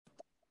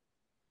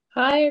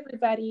Hi,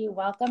 everybody.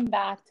 Welcome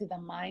back to the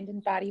Mind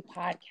and Body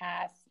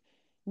Podcast.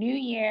 New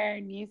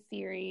year, new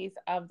series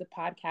of the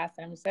podcast.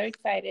 I'm so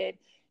excited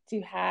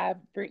to have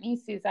Brittany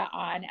Souza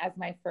on as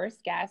my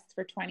first guest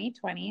for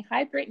 2020.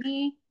 Hi,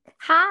 Brittany.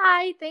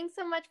 Hi, thanks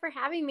so much for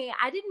having me.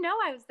 I didn't know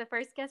I was the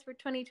first guest for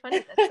 2020.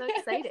 That's so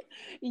exciting.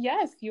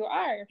 Yes, you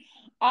are.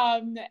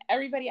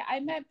 Everybody, I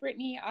met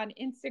Brittany on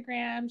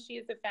Instagram. She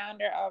is the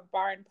founder of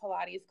Bar and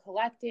Pilates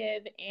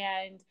Collective,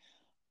 and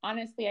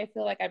honestly, I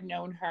feel like I've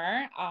known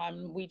her.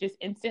 We just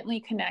instantly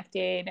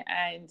connected,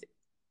 and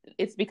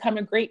it's become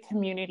a great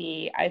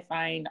community, I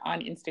find, on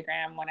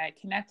Instagram when I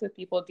connect with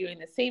people doing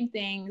the same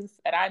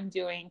things that I'm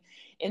doing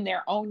in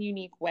their own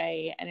unique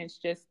way. And it's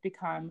just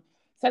become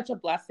such a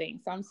blessing.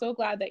 So I'm so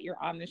glad that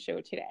you're on the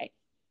show today.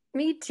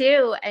 Me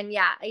too. And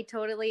yeah, I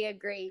totally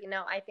agree.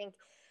 I think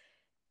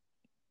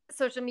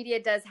social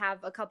media does have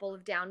a couple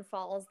of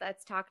downfalls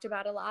that's talked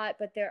about a lot,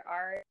 but there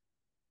are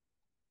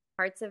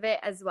parts of it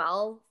as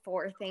well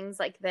for things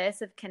like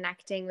this of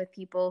connecting with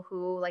people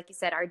who, like you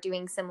said, are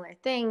doing similar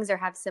things or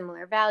have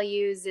similar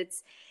values.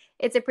 It's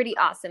a pretty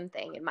awesome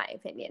thing in my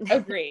opinion.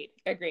 Agreed.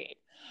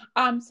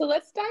 So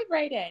let's dive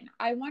right in.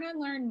 I want to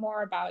learn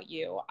more about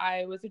you.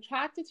 I was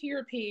attracted to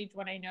your page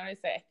when I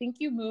noticed that I think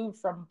you moved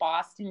from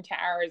Boston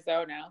to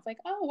Arizona. I was like,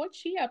 oh, what's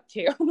she up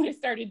to? When I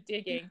started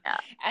digging. Yeah.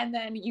 And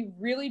then you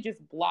really just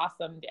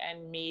blossomed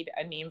and made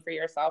a name for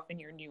yourself in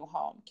your new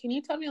home. Can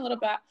you tell me a little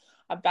bit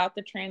about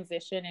the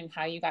transition and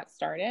how you got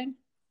started?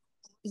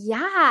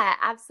 Yeah,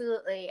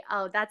 absolutely.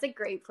 Oh, that's a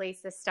great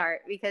place to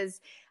start because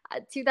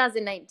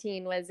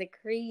 2019 was a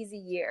crazy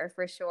year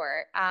for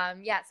sure.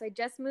 So I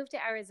just moved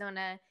to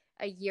Arizona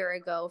a year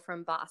ago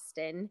from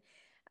Boston.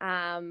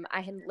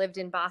 I had lived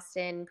in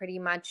Boston pretty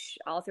much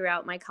all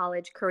throughout my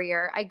college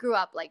career. I grew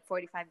up like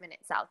 45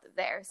 minutes south of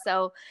there.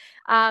 So,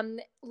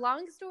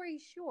 long story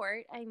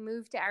short, I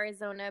moved to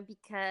Arizona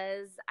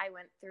because I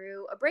went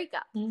through a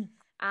breakup.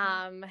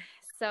 Um,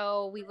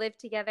 so we lived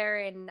together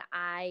and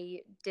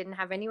I didn't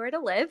have anywhere to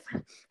live.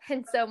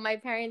 And so my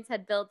parents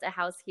had built a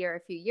house here a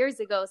few years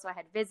ago. So I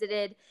had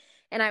visited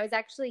and I was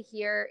actually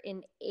here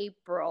in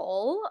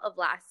April of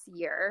last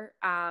year,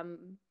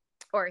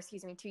 or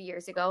excuse me, 2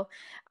 years ago.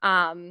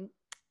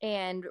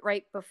 And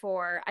right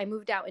before I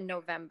moved out in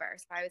November.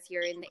 So I was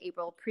here in the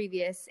April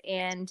previous,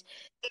 and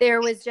there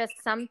was just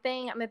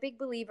something. I'm a big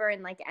believer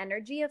in like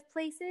energy of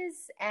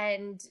places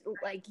and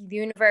like the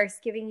universe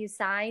giving you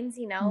signs,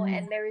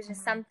 and there was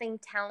just something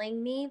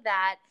telling me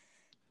that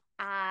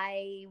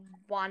I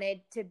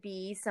wanted to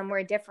be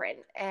somewhere different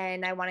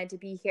and I wanted to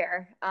be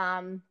here.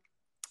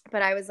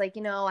 But I was like,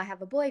 I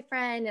have a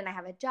boyfriend and I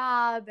have a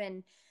job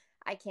and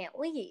I can't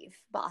leave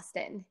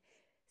Boston.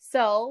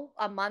 So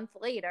a month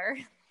later,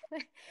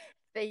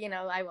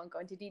 I won't go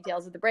into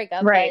details of the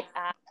breakup, Right.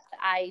 but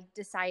I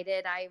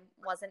decided I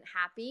wasn't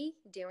happy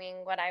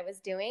doing what I was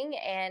doing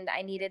and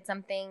I needed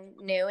something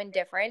new and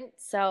different.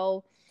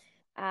 So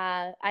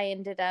I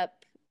ended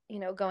up,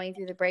 going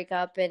through the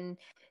breakup and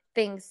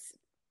things,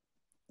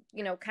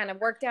 kind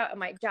of worked out at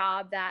my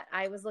job that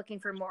I was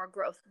looking for more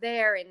growth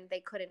there and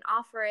they couldn't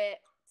offer it.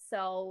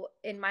 So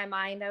in my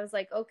mind, I was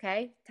like,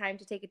 okay, time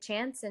to take a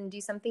chance and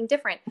do something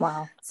different.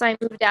 Wow. So I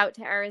moved out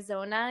to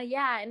Arizona.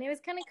 Yeah. And it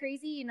was kind of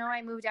crazy.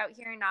 I moved out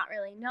here not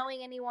really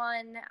knowing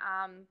anyone.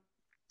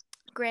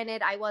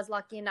 Granted, I was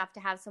lucky enough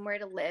to have somewhere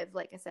to live.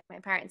 Like I said, my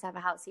parents have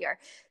a house here.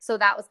 So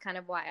that was kind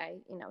of why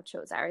I,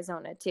 chose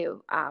Arizona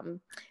too.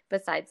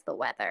 Besides the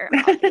weather,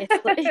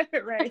 obviously.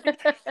 Right.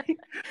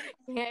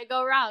 Can't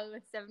go wrong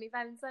with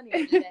 75 and sunny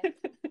every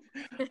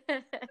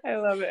day. I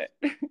love it.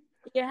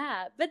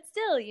 Yeah, but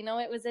still,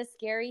 it was a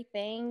scary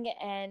thing.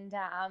 And,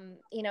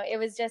 it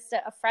was just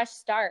a fresh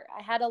start.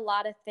 I had a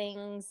lot of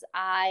things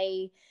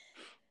I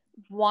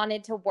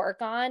wanted to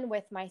work on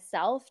with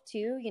myself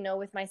too,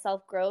 with my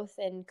self-growth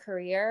and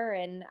career.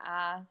 And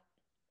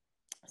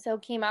so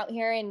came out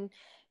here and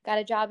got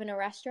a job in a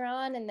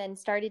restaurant and then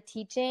started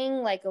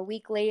teaching like a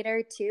week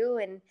later too.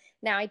 And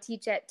now I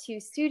teach at 2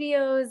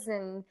 studios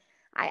and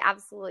I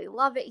absolutely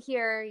love it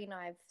here.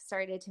 I've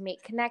started to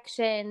make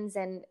connections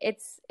and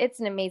it's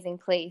an amazing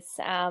place.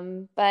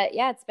 But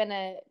yeah, it's been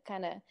a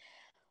kind of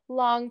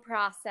long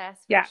process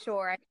for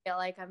sure. I feel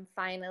like I'm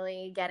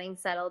finally getting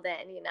settled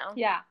in.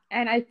 Yeah.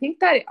 And I think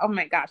that, oh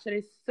my gosh, that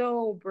is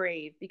so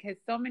brave because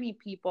so many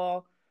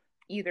people,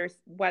 either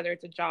whether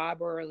it's a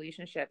job or a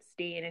relationship,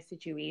 stay in a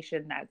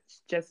situation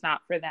that's just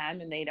not for them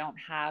and they don't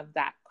have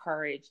that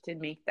courage to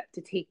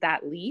take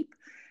that leap,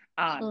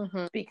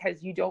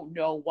 because you don't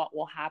know what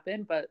will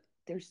happen, but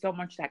there's so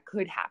much that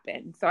could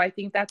happen. So I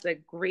think that's a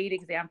great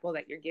example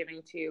that you're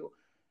giving to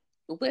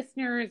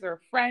listeners or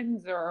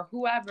friends or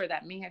whoever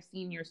that may have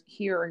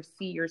hear or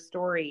see your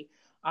story,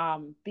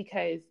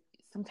 because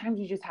sometimes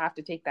you just have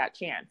to take that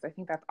chance. I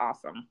think that's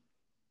awesome.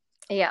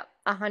 Yeah,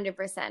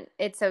 100%.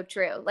 It's so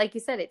true. Like you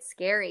said, it's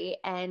scary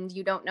and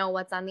you don't know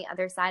what's on the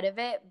other side of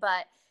it.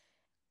 But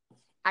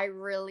I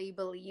really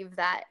believe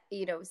that,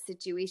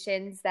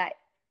 situations that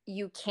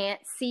you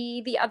can't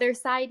see the other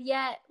side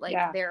yet, like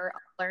they're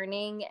a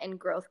learning and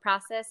growth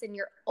process, and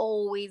you're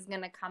always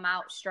going to come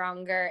out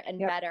stronger and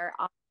better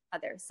on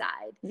other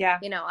side. Yeah.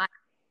 I'm a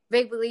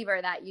big believer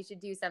that you should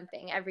do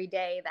something every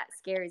day that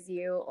scares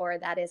you or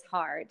that is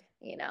hard.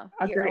 You're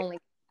Agree. only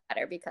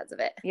better because of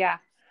it. Yeah.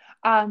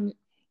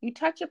 You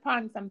touch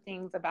upon some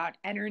things about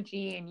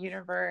energy and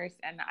universe,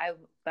 and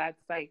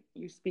that's like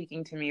you're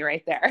speaking to me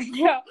right there.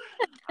 So,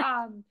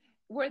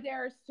 were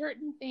there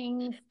certain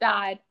things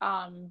that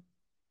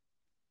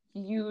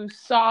you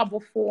saw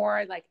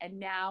before, like, and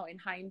now in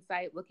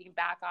hindsight, looking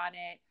back on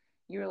it,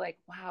 you were like,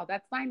 wow,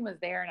 that sign was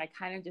there, and I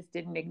kind of just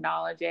didn't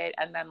acknowledge it.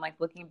 And then, like,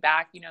 looking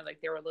back,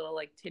 like there were little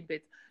like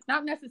tidbits,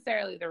 not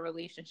necessarily the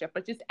relationship,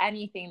 but just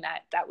anything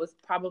that was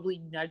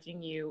probably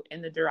nudging you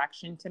in the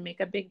direction to make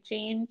a big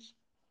change.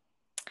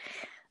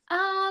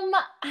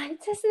 I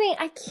just think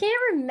I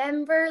can't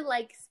remember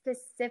like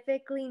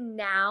specifically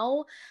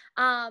now.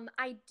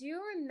 I do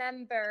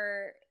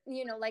remember,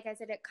 like I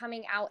said, it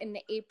coming out in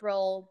the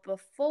April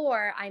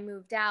before I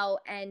moved out,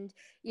 and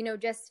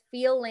just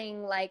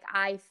feeling like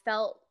I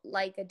felt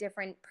like a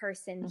different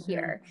person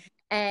here,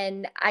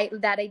 and I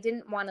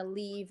didn't want to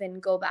leave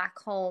and go back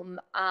home.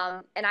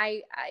 And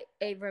I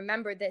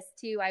remember this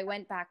too. I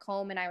went back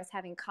home and I was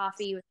having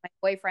coffee with my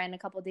boyfriend a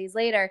couple of days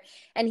later,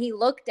 and he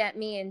looked at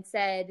me and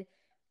said,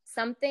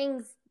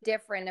 something's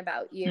different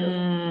about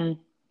you.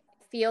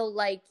 Feel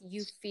like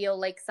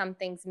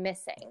something's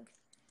missing.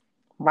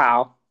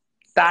 Wow.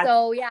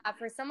 So yeah,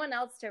 for someone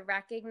else to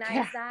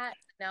recognize that,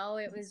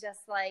 it was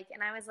just like,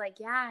 and I was like,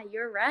 yeah,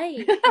 you're right.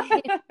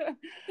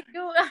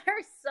 You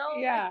are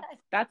so right.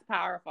 That's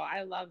powerful.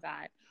 I love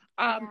that.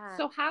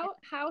 So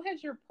how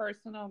has your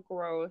personal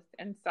growth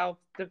and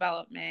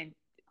self-development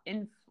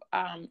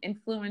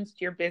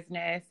influenced your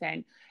business,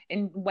 and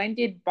when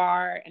did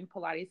Barre and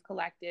Pilates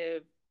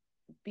Collective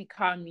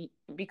become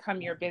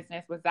your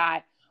business? Was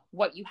that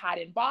what you had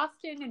in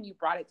Boston and you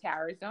brought it to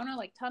Arizona?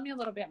 Like, tell me a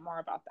little bit more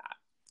about that.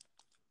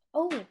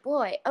 Oh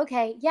boy.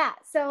 Okay. Yeah.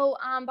 So,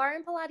 Barre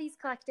and Pilates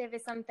Collective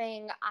is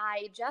something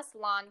I just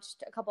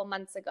launched a couple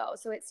months ago.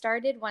 So it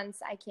started once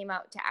I came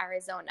out to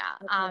Arizona.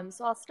 Okay.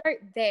 So I'll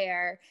start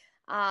there.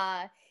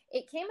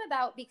 It came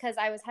about because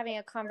I was having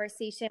a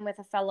conversation with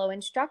a fellow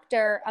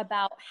instructor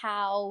about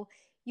how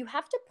you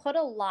have to put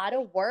a lot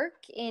of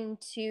work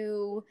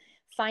into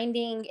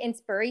finding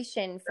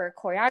inspiration for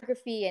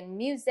choreography and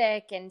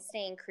music and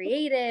staying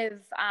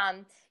creative.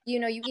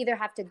 You either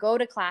have to go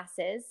to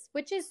classes,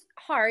 which is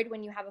hard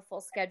when you have a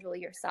full schedule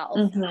yourself,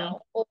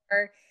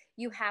 or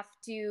you have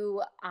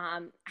to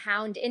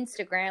hound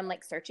Instagram,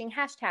 like searching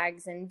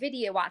hashtags and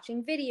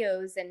watching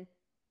videos and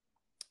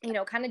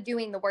kind of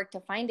doing the work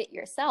to find it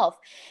yourself.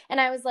 And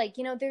I was like,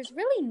 there's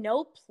really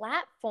no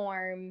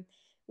platform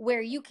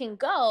where you can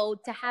go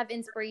to have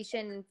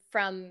inspiration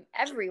from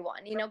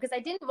everyone, because I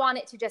didn't want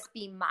it to just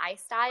be my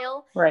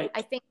style. Right.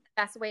 I think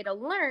the best way to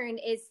learn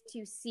is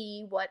to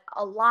see what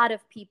a lot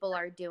of people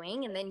are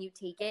doing, and then you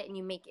take it and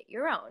you make it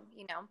your own,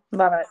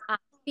 Love it.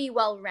 Be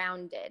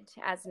well-rounded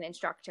as an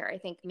instructor, I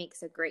think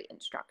makes a great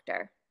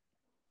instructor.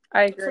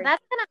 I agree. So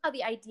that's kind of how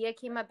the idea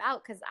came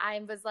about, because I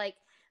was like,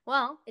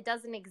 well, it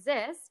doesn't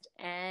exist,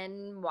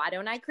 and why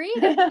don't I create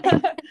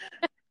it?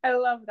 I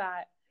love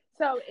that.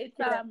 So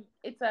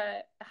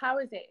how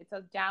is it? It's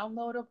a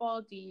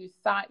downloadable. Do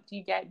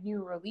you get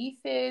new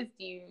releases?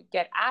 Do you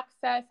get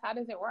access? How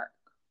does it work?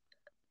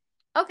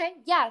 Okay.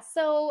 Yeah.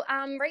 So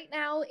right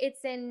now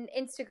it's an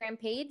Instagram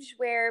page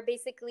where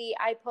basically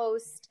I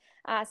post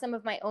some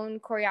of my own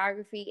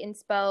choreography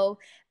inspo,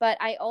 but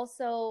I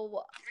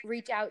also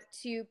reach out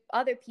to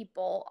other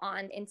people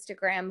on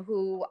Instagram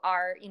who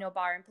are,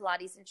 Barre and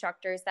Pilates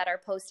instructors that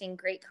are posting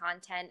great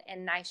content,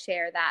 and I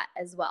share that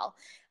as well.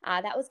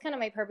 That was kind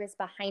of my purpose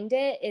behind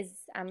it. Is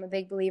I'm a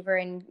big believer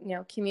in,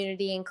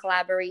 community and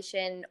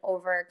collaboration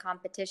over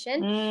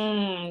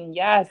competition.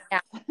 Yes.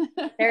 Yeah.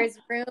 There's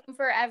room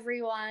for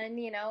everyone,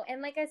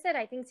 and like I said,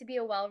 I think to be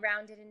a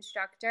well-rounded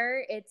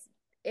instructor,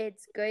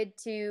 it's good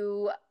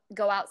to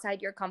go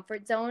outside your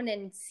comfort zone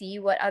and see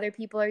what other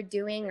people are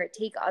doing, or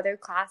take other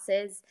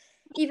classes,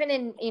 even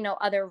in,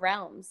 other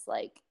realms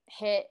like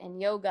HIIT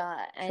and yoga.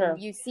 And True.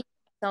 You see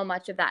so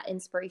much of that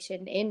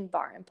inspiration in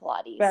Barre and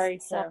Pilates. Very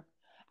true.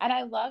 And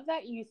I love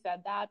that you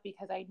said that,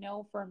 because I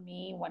know for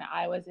me, when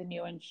I was a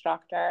new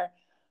instructor,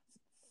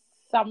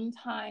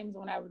 sometimes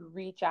when I would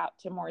reach out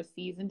to more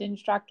seasoned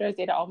instructors,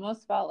 it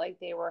almost felt like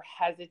they were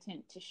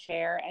hesitant to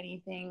share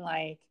anything,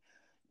 like,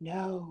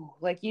 no,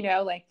 like,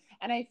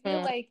 and I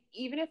feel like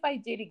even if I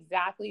did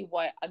exactly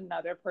what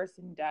another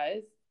person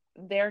does,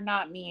 they're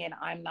not me and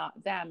I'm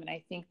not them. And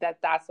I think that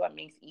that's what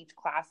makes each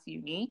class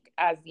unique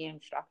as the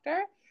instructor.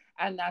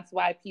 And that's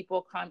why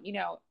people come,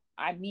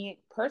 me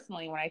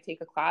personally, when I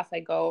take a class, I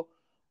go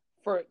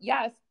for,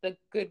 yes, the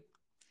good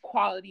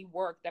quality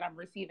work that I'm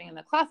receiving in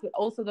the class, but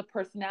also the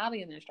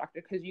personality of the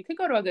instructor, because you could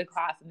go to a good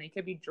class and they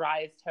could be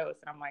dry as toast,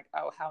 and I'm like,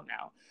 oh, hell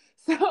no.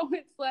 So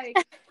it's like,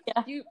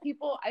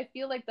 I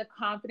feel like the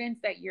confidence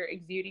that you're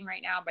exuding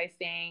right now by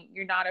saying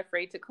you're not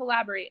afraid to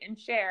collaborate and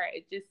share,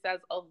 it just says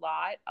a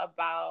lot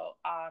about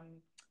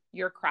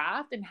your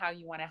craft and how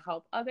you want to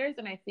help others.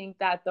 And I think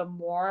that the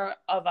more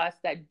of us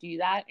that do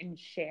that and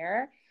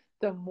share,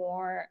 the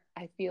more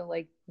I feel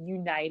like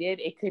united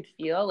it could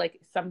feel. Like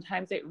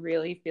sometimes it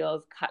really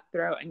feels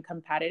cutthroat and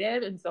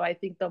competitive. And so I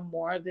think the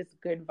more of this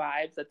good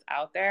vibes that's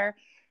out there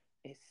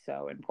is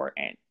so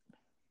important.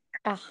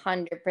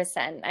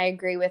 100%. I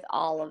agree with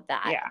all of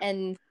that. Yeah.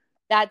 And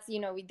that's,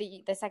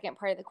 the second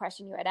part of the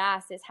question you had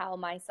asked is how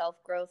my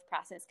self-growth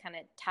process kind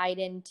of tied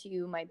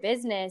into my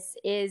business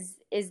is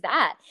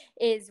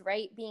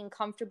right, being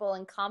comfortable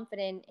and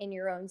confident in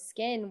your own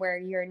skin, where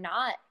you're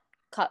not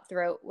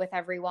cutthroat with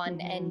everyone,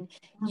 mm-hmm. and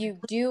you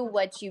do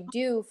what you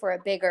do for a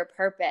bigger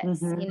purpose.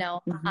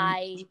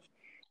 Mm-hmm.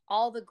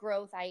 All the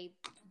growth I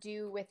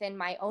do within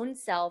my own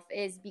self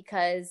is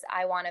because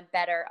I want to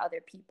better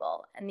other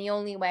people. And the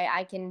only way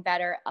I can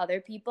better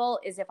other people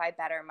is if I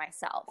better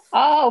myself.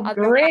 Oh,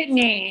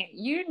 Brittany,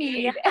 you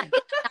need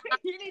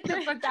you need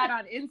to put that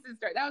on Insta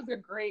story. That was a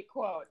great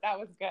quote. That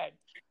was good.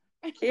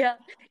 Yeah.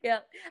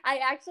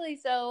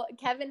 So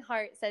Kevin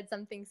Hart said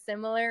something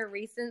similar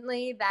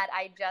recently that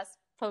I just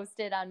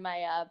posted on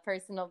my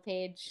personal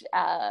page,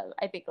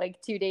 I think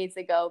like 2 days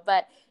ago.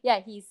 But yeah,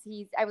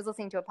 I was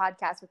listening to a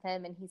podcast with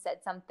him, and he said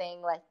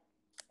something like,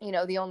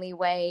 the only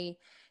way,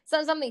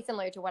 something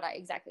similar to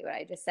exactly what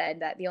I just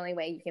said, that the only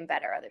way you can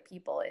better other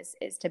people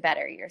is to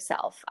better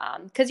yourself.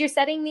 'Cause you're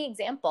setting the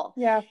example.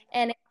 Yeah.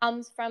 And it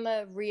comes from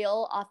a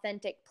real,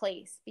 authentic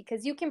place,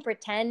 because you can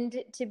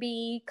pretend to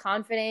be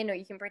confident, or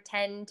you can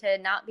pretend to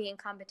not be in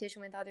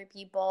competition with other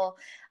people.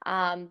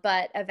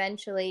 But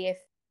eventually, if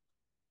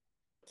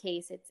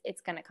case,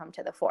 it's going to come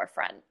to the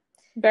forefront.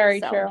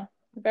 Very true.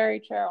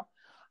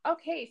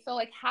 Okay, so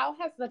like, how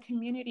has the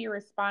community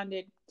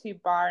responded to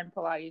Barre and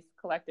Pilates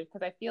Collective?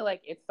 Because I feel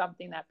like it's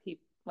something that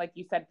people, like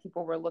you said,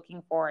 people were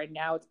looking for, and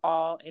now it's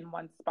all in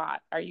one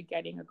spot. Are you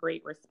getting a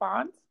great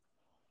response?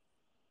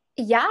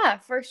 Yeah,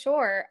 for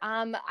sure.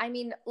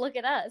 Look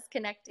at us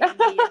connecting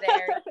via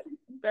there.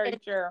 Very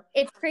true.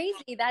 It's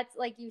crazy. That's,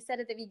 like you said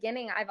at the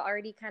beginning, I've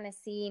already kind of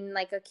seen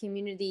like a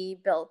community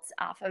built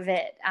off of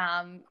it.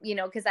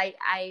 Because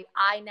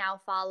I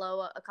now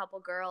follow a couple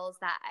girls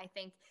that I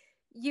think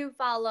you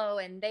follow,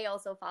 and they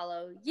also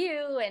follow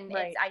you. And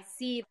right. I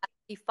see that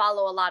we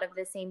follow a lot of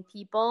the same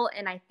people.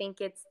 And I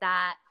think it's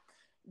that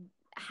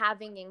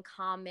having in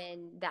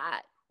common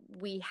that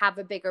we have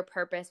a bigger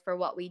purpose for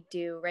what we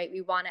do, right?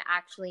 We want to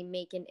actually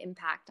make an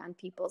impact on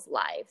people's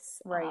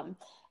lives. Right.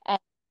 And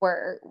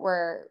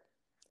we're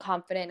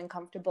confident and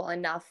comfortable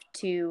enough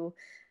to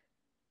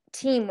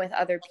team with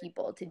other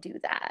people to do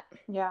that.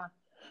 Yeah.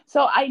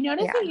 So I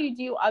noticed that you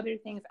do other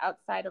things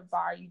outside of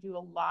Barre. You do a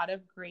lot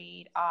of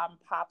great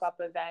pop-up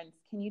events.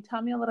 Can you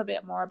tell me a little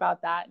bit more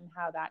about that and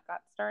how that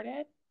got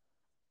started?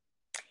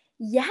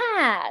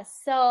 Yeah,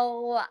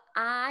 so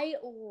I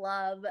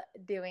love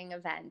doing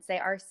events. They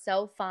are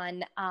so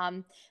fun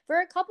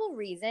for a couple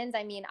reasons.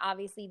 I mean,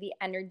 obviously the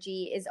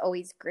energy is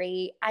always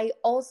great. I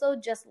also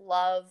just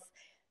love,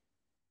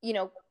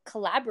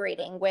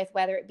 collaborating with,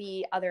 whether it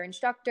be other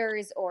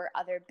instructors or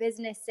other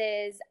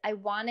businesses. I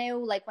want to,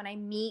 like, when I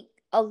meet,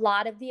 a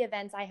lot of the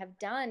events I have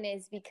done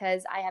is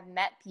because I have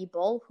met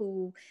people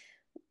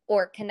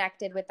or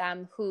connected with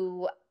them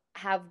who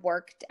have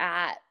worked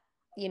at,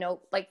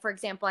 like, for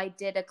example, I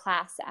did a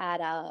class at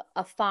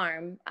a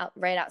farm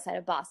right outside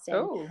of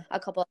Boston a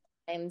couple of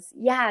times.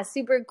 Yeah,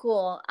 super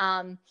cool.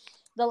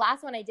 The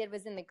last one I did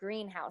was in the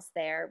greenhouse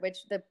there,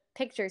 which the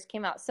pictures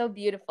came out so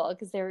beautiful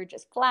because there were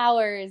just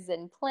flowers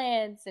and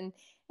plants, and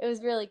it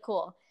was really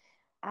cool.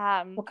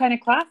 What kind of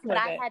class was it?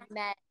 I had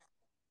met,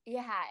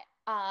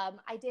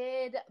 I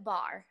did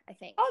Barre, I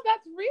think. Oh,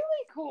 that's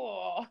really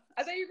cool.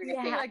 I thought you were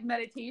going to say like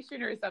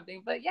meditation or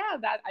something, but yeah,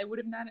 that I would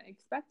have not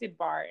expected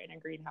Barre in a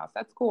greenhouse.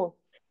 That's cool.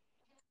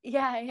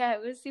 Yeah,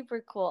 it was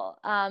super cool.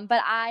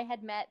 But I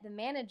had met the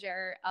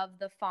manager of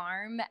the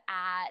farm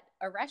at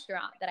a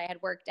restaurant that I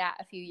had worked at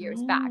a few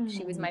years back.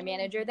 She was my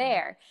manager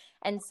there.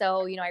 And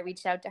so, I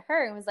reached out to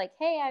her and was like,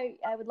 hey,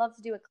 I would love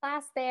to do a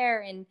class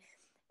there and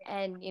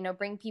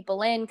bring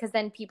people in, because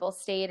then people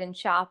stayed and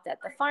shopped at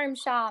the farm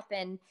shop.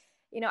 And,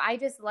 I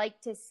just like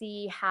to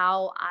see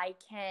how I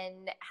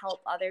can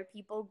help other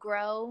people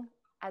grow,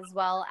 as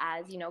well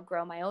as,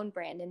 grow my own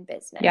brand and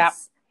business. Yeah.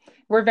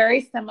 We're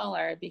very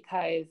similar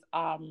because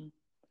I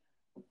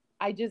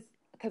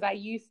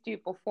used to,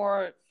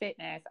 before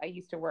fitness, I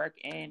used to work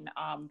in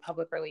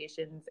public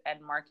relations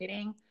and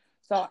marketing.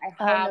 So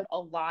I have a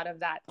lot of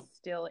that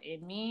still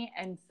in me.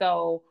 And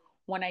so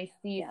when I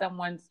see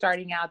someone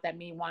starting out that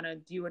may want to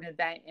do an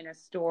event in a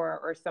store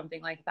or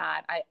something like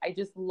that, I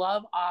just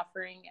love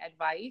offering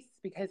advice,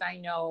 because I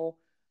know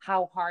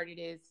how hard it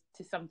is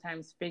to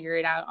sometimes figure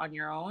it out on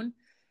your own.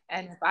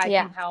 And if I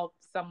can help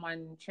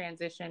someone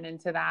transition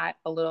into that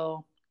a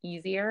little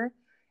easier,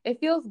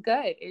 it feels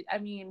good.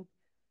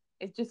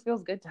 It just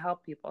feels good to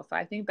help people. So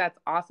I think that's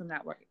awesome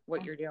that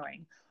what you're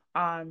doing.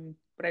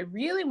 But I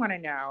really want to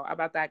know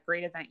about that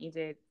great event you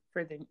did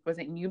was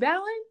it New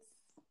Balance?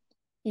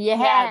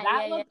 Yeah,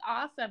 that looks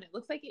awesome. It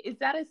looks like, is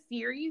that a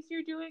series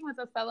you're doing with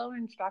a fellow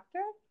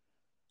instructor?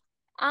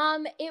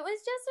 It was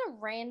just a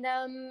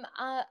random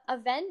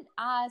event.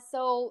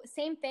 So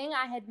same thing.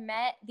 I had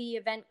met the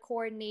event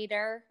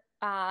coordinator.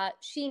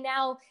 She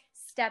now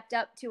stepped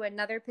up to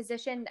another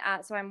position.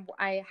 So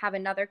I have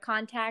another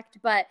contact,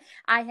 but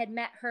I had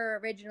met her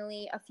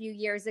originally a few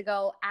years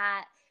ago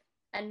at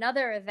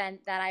another event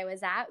that I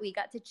was at. We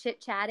got to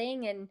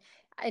chit-chatting, and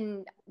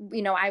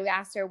I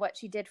asked her what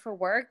she did for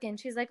work, and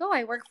she's like, oh,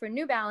 I work for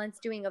New Balance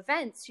doing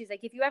events. She's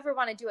like, if you ever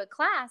want to do a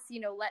class,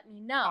 let me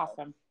know.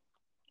 Awesome.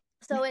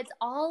 So it's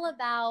all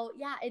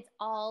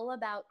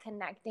about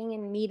connecting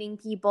and meeting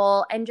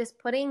people and just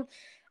putting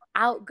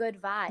out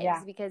good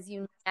vibes, because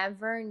you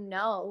never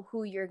know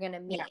who you're going to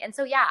meet. And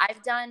so,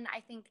 I've done,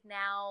 I think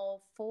now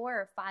 4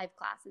 or 5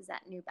 classes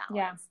at New Balance.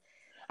 Yeah.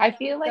 I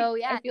feel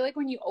like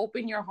when you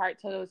open your heart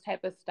to those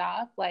type of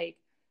stuff, like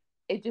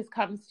it just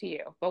comes to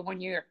you. But when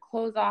you're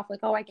closed off, like,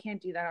 oh, I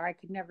can't do that, or I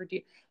could never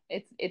do,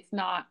 it's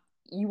not,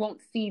 you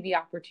won't see the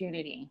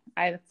opportunity.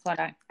 That's what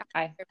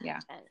yeah.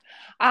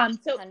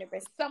 So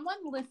 100%. Someone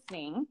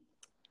listening,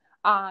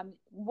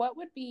 what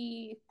would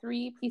be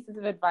 3 pieces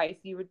of advice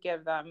you would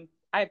give them?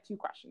 I have 2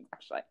 questions,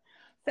 actually.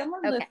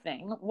 Someone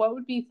listening, what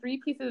would be 3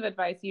 pieces of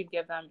advice you'd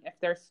give them if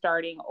they're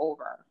starting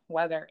over,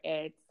 whether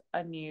it's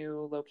a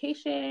new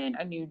location,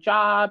 a new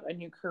job, a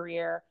new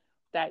career,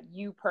 that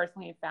you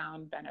personally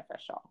found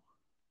beneficial?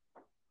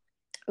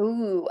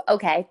 Ooh,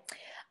 okay.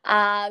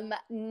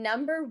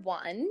 Number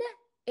 1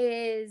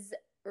 is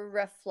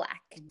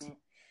reflect. Mm-hmm.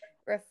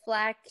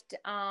 Reflect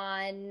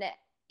on,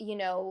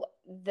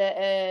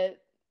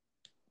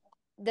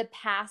 the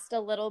past a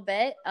little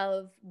bit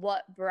of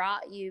what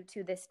brought you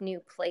to this new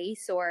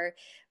place, or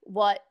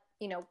what,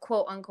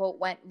 quote unquote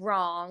went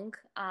wrong,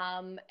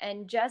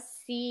 and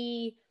just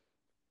see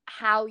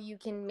how you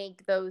can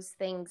make those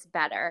things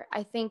better.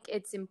 I think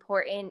it's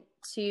important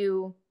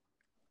to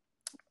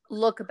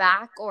look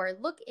back or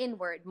look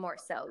inward more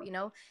so,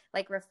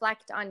 like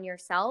reflect on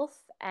yourself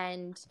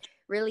and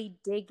really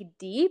dig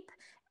deep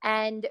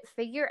and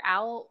figure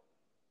out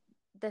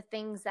the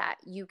things that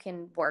you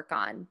can work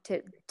on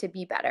to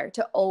be better,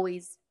 to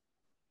always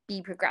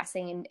be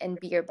progressing and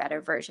be your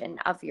better version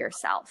of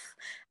yourself.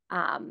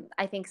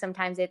 I think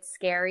sometimes it's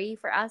scary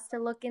for us to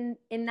look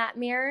in that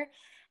mirror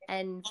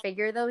and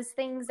figure those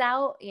things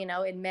out,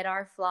 admit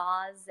our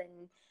flaws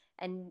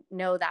and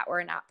know that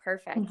we're not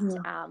perfect.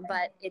 Mm-hmm.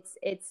 But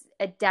it's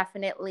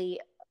definitely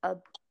a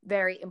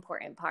very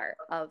important part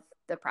of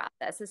the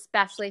process,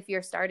 especially if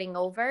you're starting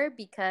over,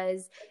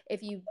 because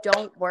if you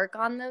don't work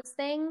on those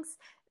things,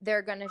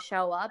 they're going to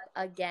show up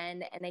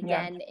again and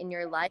again in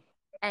your life.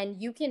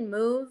 And you can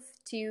move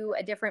to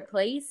a different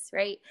place,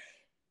 right?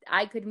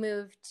 I could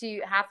move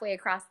to halfway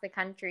across the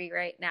country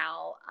right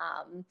now,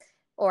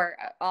 or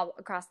all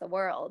across the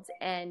world,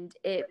 and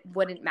it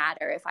wouldn't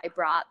matter if I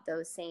brought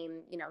those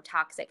same,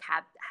 toxic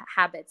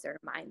habits or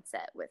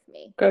mindset with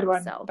me. Good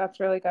one. So that's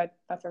really good.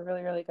 That's a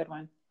really, really good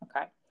one.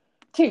 Okay.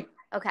 2.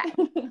 Okay.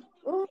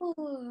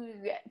 Ooh,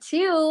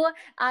 2,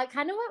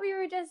 kind of what we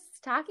were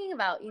just talking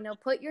about,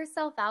 put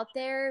yourself out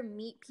there,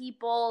 meet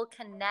people,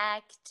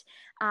 connect,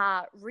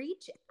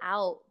 reach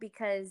out,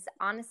 because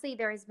honestly,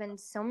 there has been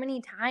so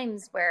many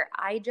times where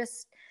I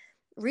just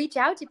reach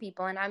out to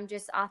people and I'm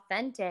just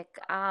authentic,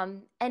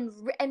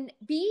 and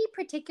be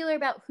particular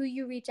about who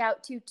you reach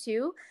out to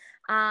too.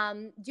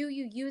 Do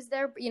you use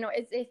their,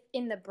 if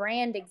in the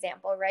brand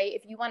example, right?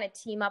 If you want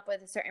to team up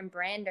with a certain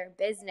brand or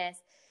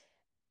business,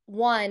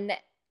 1,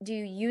 do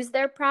you use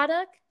their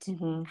product?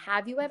 Mm-hmm.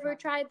 Have you ever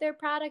tried their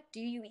product? Do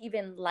you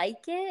even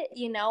like it?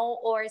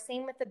 Or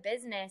same with the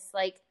business,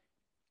 like,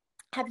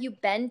 have you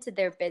been to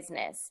their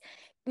business?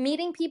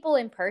 Meeting people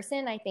in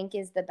person, I think,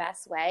 is the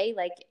best way.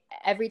 Like,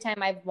 every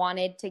time I've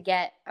wanted to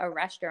get a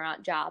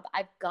restaurant job,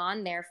 I've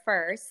gone there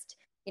first,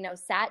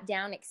 sat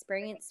down,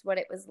 experienced what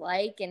it was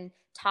like, and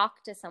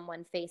talked to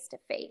someone face to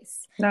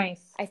face.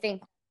 Nice. I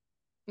think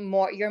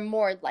you're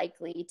more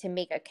likely to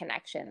make a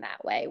connection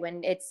that way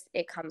when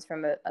it comes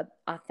from a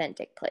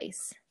authentic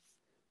place.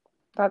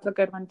 That's a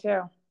good one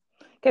too,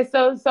 because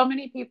so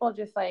many people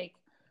just like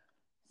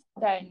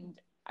send.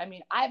 I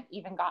mean, I've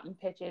even gotten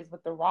pitches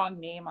with the wrong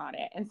name on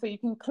it, and so you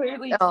can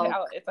clearly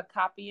tell it's a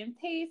copy and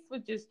paste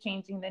with just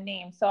changing the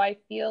name. So I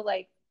feel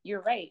like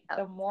you're right.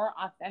 The more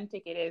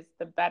authentic it is,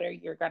 the better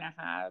you're gonna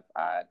have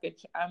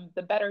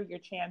the better your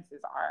chances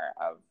are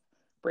of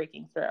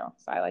breaking through.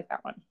 So I like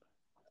that one.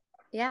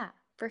 Yeah.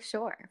 For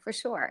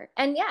sure.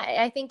 And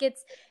I think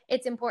it's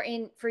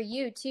important for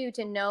you too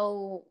to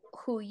know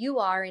who you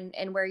are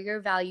and where your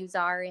values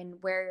are and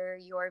where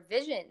your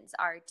visions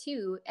are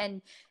too.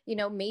 And,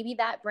 maybe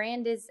that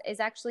brand is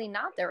actually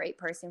not the right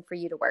person for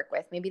you to work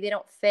with. Maybe they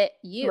don't fit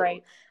you.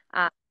 Right.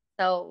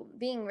 So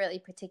being really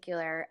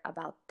particular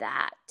about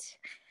that.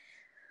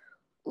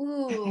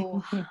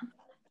 Ooh,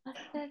 what's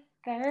the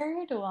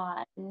third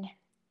one?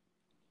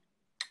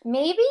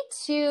 Maybe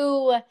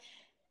to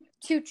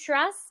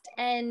trust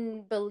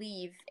and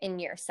believe in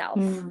yourself.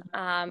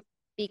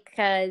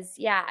 Because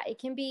it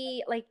can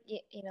be like,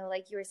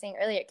 like you were saying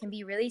earlier, it can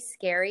be really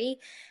scary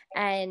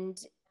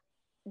and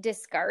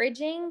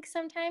discouraging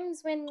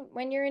sometimes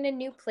when you're in a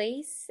new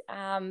place.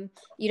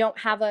 You don't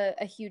have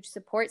a huge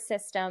support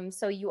system,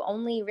 so you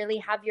only really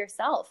have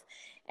yourself,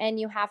 and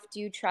you have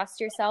to trust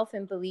yourself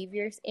and believe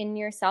in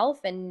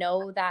yourself and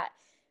know that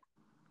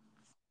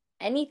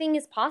anything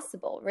is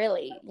possible,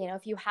 really. You know,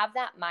 if you have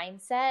that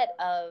mindset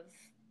of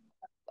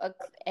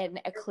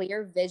a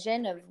clear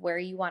vision of where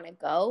you want to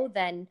go,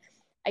 then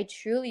I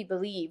truly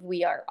believe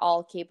we are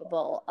all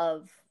capable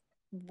of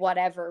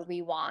whatever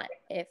we want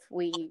if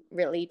we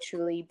really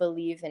truly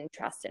believe and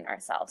trust in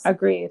ourselves.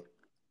 Agreed.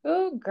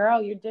 Ooh,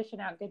 girl, you're dishing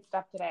out good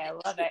stuff today. I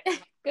love it.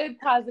 Good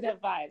positive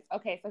vibes.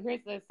 Okay, so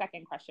here's the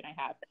second question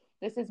I have.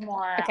 This is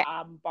more Okay.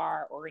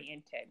 bar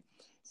oriented.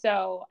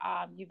 So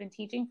you've been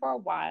teaching for a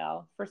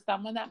while. For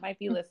someone that might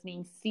be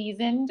listening,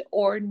 seasoned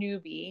or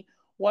newbie,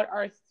 what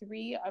are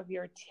 3 of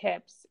your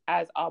tips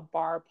as a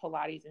bar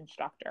Pilates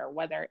instructor?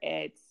 Whether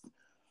it's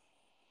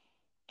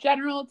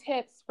general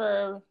tips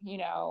for,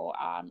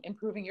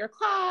 improving your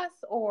class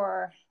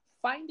or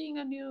finding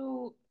a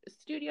new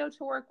studio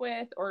to work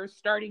with or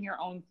starting your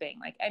own thing,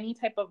 like any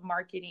type of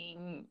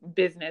marketing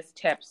business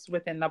tips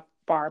within the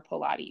bar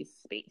Pilates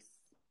space.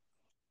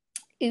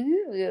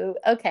 Ooh,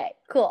 okay,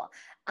 cool.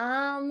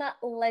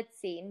 Let's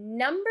see.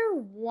 Number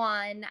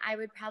 1, I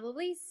would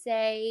probably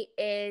say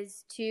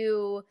is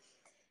to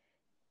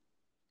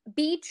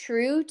be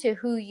true to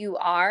who you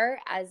are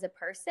as a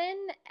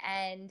person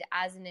and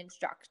as an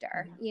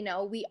instructor. Mm-hmm. You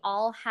know, we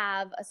all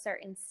have a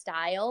certain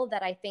style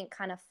that I think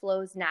kind of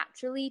flows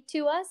naturally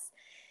to us.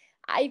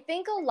 I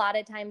think a lot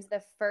of times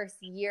the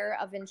first year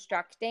of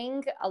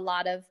instructing, a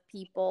lot of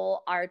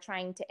people are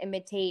trying to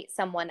imitate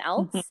someone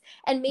else,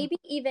 and maybe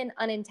even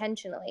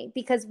unintentionally,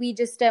 because we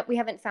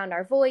haven't found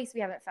our voice,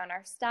 we haven't found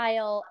our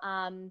style.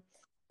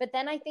 But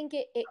then I think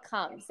it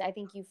comes. I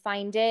think you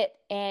find it,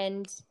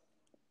 and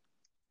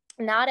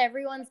not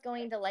everyone's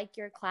going to like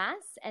your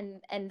class, and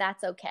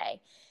that's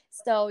okay.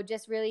 So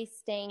just really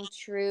staying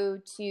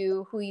true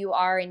to who you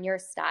are and your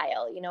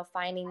style,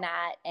 finding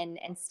that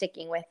and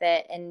sticking with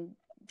it, and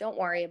don't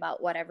worry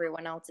about what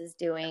everyone else is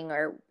doing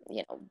or,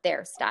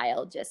 their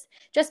style. Just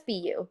be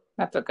you.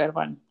 That's a good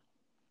one.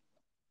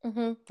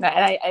 Mm-hmm.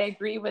 And I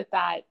agree with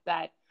that,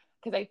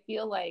 because I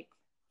feel like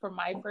for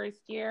my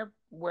first year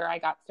where I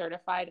got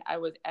certified, I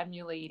was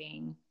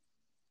emulating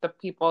the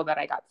people that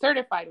I got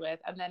certified with.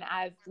 And then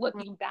as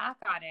looking back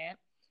on it,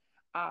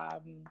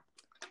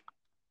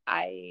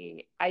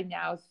 I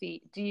now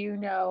see, do you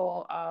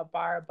know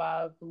Bar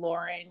Above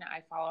Lauren?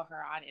 I follow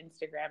her on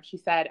Instagram. She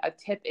said a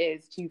tip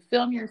is to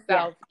film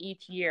yourself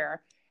each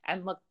year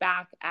and look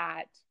back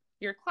at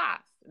your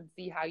class and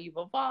see how you've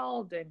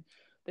evolved and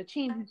the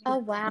changes. Oh,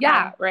 wow.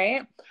 Yeah,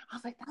 right? I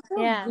was like, that's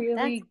a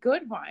really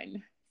good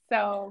one.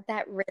 So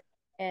that really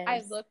is.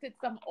 I looked at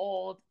some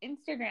old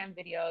Instagram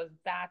videos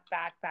back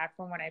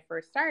from when I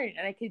first started,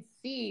 and I could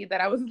see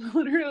that I was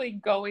literally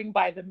going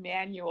by the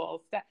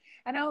manual stuff.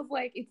 And I was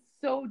like, it's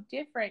so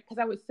different,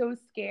 because I was so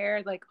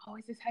scared, like, oh,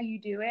 is this how you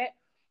do it?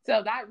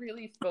 So that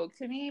really spoke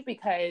to me,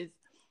 because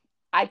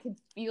I could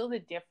feel the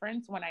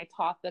difference when I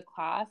taught the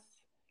class,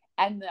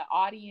 and the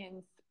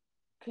audience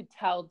could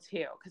tell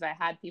too, because I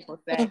had people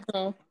say,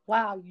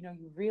 wow,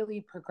 you really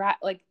progress,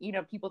 like,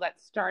 people that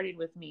started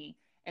with me.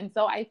 And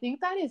so I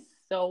think that is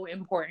so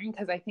important,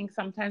 because I think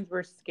sometimes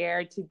we're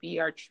scared to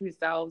be our true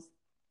selves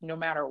no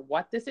matter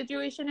what the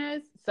situation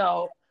is.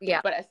 So,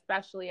 but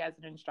especially as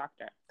an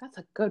instructor. That's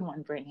a good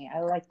one, Brittany. I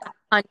like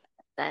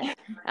that.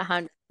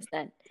 100%.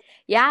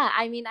 Yeah.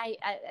 I mean, I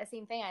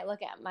same thing. I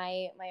look at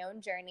my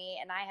own journey,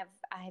 and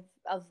I've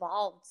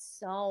evolved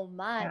so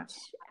much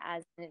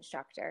as an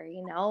instructor,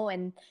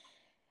 and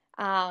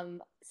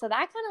so that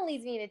kind of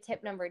leads me to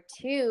tip number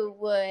 2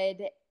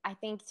 would, I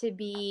think, to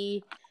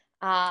be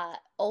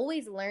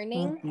always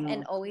learning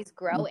and always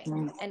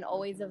growing and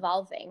always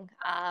evolving,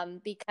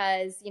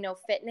 because,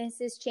 fitness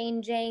is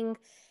changing,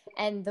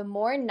 and the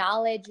more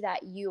knowledge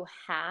that you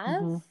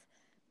have,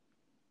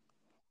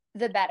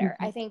 the better.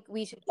 I think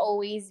we should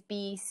always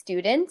be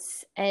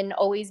students and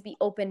always be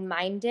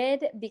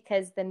open-minded,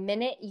 because the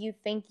minute you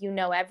think you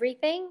know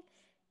everything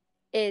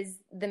is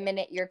the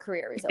minute your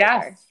career is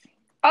over.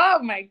 Oh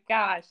my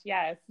gosh,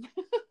 yes.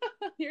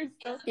 You're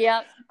so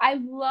Yep. I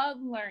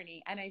love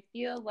learning, and I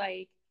feel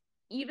like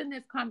even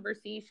this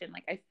conversation,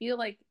 like I feel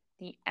like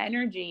the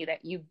energy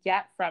that you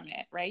get from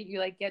it, right? You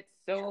like get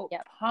so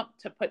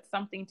pumped to put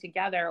something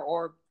together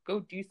or go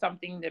do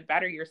something to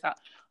better yourself.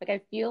 Like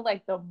I feel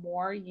like the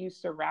more you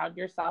surround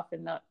yourself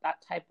in that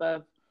type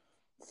of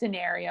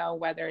scenario,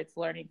 whether it's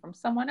learning from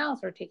someone else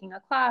or taking a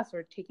class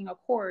or taking a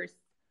course,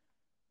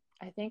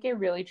 I think it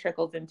really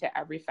trickles into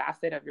every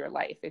facet of your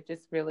life. It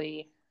just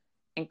really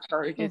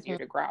encourages you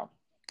to grow.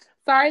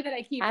 Sorry that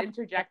I keep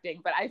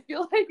interjecting, but I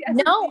feel like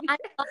no, I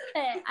love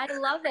it. I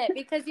love it,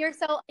 because you're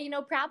so,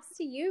 props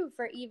to you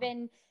for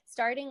even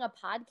starting a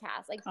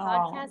podcast. Like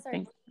podcasts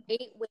are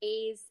great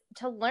ways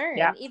to learn,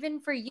 even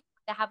for you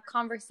to have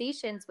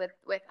conversations with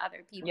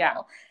other people. Yeah.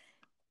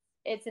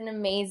 It's an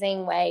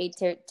amazing way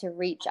to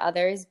reach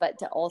others, but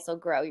to also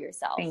grow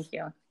yourself. Thank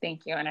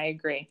you. And I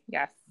agree.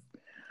 Yes.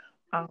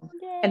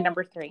 And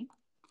number 3.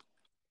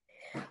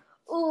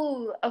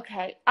 Ooh,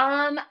 okay.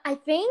 I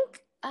think,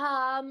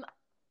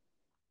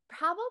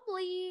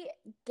 probably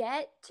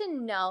get to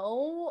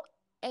know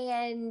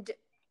and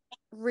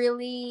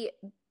really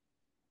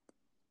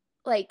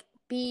like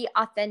be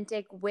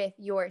authentic with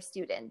your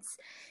students,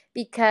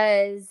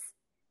 because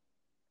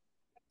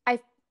I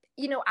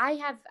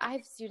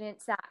have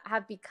students that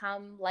have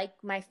become like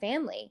my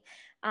family.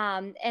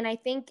 And I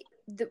think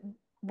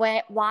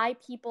why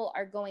people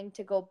are going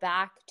to go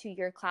back to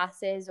your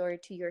classes or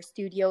to your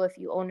studio, if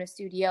you own a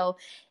studio,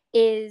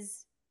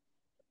 is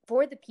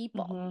for the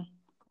people.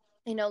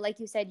 Like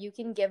you said, you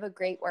can give a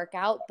great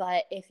workout,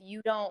 but if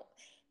you don't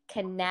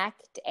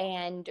connect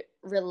and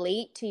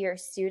relate to your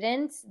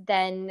students,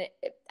 then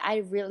I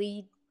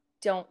really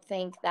don't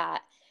think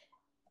that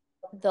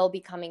they'll be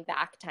coming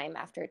back time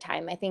after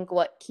time. I think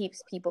what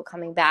keeps people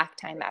coming back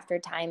time after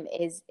time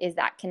is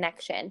that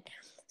connection.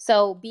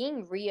 So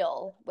being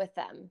real with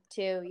them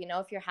too,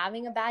 if you're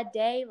having a bad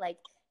day, like,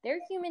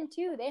 they're human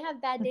too. They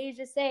have bad days.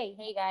 Just say,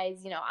 hey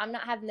guys, I'm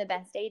not having the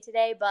best day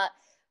today, but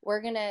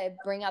we're going to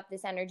bring up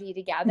this energy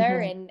together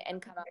and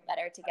come out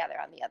better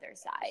together on the other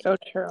side. So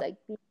true. Like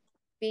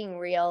being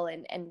real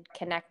and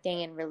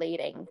connecting and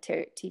relating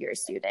to your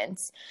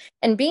students,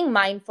 and being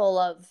mindful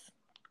of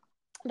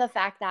the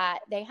fact that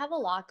they have a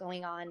lot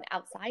going on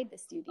outside the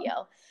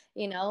studio.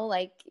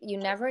 Like, you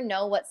never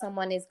know what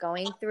someone is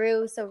going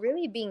through. So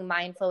really being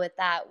mindful with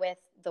that, with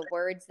the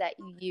words that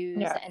you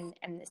use and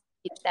the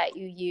speech that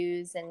you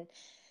use. And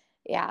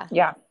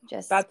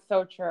just that's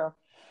so true.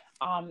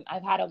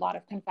 I've had a lot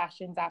of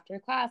confessions after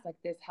class, like,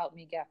 this helped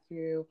me get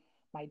through,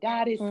 my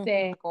dad is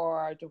sick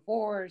or a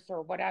divorce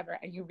or whatever.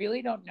 And you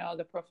really don't know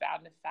the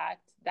profound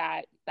effect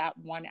that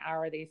 1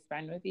 hour they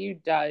spend with you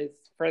does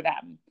for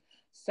them.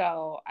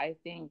 So I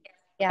think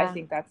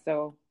that's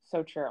so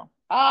true.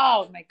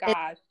 Oh my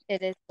gosh.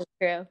 It is so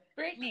true.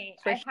 Brittany,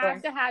 I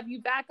have to have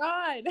you back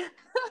on.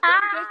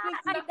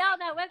 I know,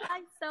 that went by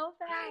so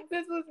fast.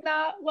 This was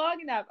not long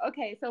enough.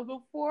 Okay, so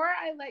before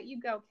I let you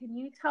go, can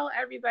you tell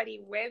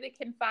everybody where they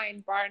can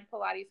find Barre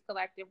Pilates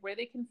Collective, where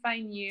they can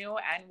find you,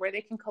 and where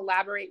they can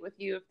collaborate with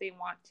you if they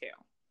want to?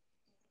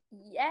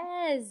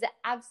 Yes,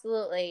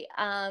 absolutely.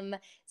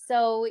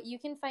 So you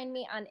can find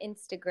me on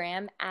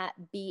Instagram at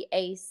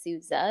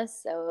BASouza.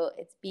 So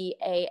it's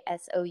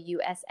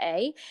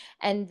BASOUSA.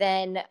 And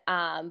then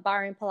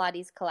Barre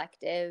Pilates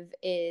Collective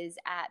is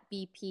at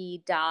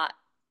bp.clktv.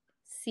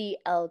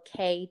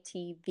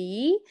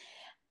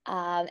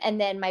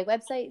 And then my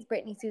website is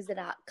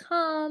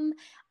BrittanySouza.com.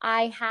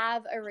 I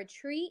have a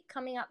retreat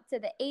coming up to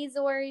the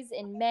Azores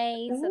in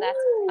May. So that's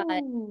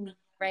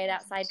right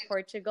outside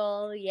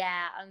Portugal.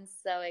 Yeah, I'm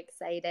so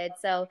excited.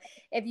 So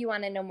if you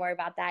want to know more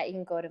about that, you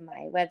can go to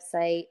my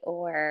website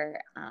or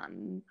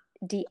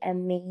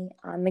DM me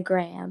on the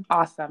gram.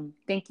 Awesome.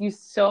 Thank you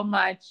so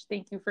much.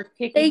 Thank you for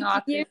kicking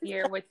off this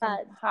year with some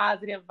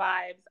positive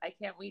vibes. I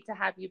can't wait to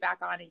have you back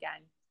on again.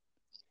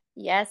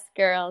 Yes,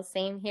 girl.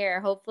 Same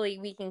here. Hopefully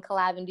we can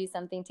collab and do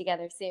something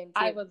together soon too.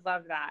 I would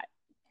love that.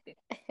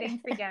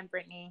 Thanks again,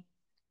 Brittany.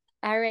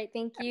 All right.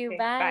 Thank you.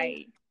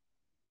 Bye.